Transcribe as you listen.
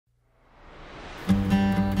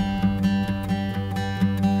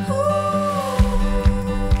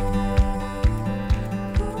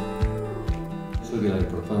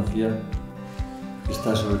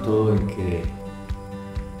está sobre todo en que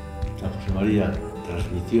San Josemaría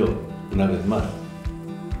transmitió una vez más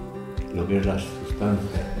lo que es la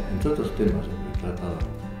sustancia, entre otros temas que trata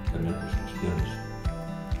también las cuestiones,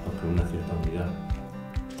 aunque una cierta unidad.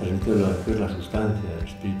 Transmitió lo que es la sustancia, el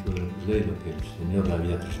espíritu del Opus Dei, lo que el Señor le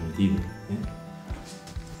había transmitido,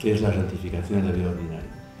 que es la santificación en la vida ordinaria.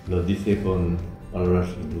 Lo dice con palabras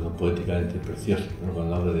incluso poéticamente preciosas, ¿no?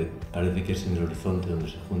 Cuando habla de, parece que es en el horizonte donde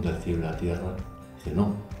se junta el cielo y la tierra, dice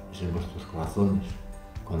no, es en vuestros corazones,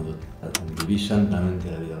 cuando vivís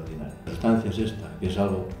santamente la vida ordinaria. La sustancia es esta, que es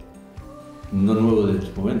algo no nuevo de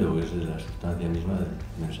este momento, porque es de la sustancia misma del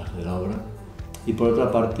mensaje de la obra, y por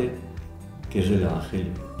otra parte, que es el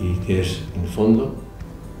Evangelio, y que es, en el fondo,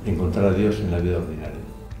 encontrar a Dios en la vida ordinaria.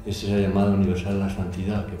 Es esa llamada universal a la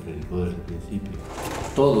santidad que predicó desde el principio.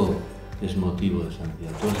 Todo es motivo de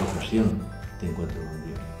santidad, toda es ocasión de encuentro con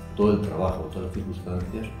Dios. Todo el trabajo, todas las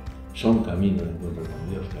circunstancias son camino de encuentro con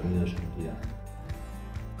Dios, camino de santidad.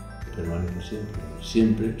 Permanece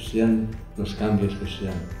siempre, sean los cambios que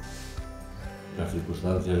sean, las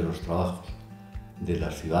circunstancias de los trabajos, de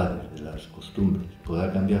las ciudades, de las costumbres.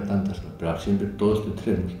 Podrá cambiar tantas cosas, pero siempre todos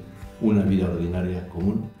tendremos una vida ordinaria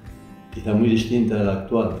común, quizá muy distinta de la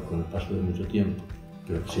actual con el paso de mucho tiempo,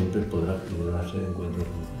 pero siempre podrá y deberá ser encuentro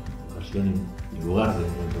con Dios. Y lugar de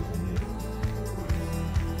encuentro con Dios.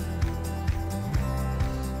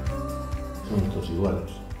 Somos todos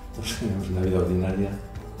iguales, todos tenemos una vida ordinaria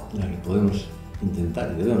en la que podemos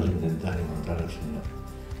intentar y debemos intentar encontrar al Señor.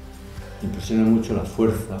 Impresiona mucho la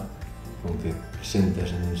fuerza con que presenta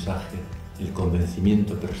ese mensaje, el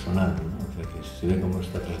convencimiento personal, ¿no? O sea, que se ve como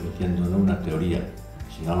está transmitiendo no una teoría,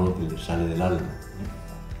 sino algo que le sale del alma,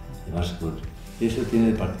 ¿eh? Además, eso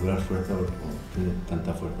tiene de particular fuerza porque tiene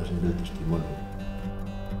tanta fuerza siempre el testimonio.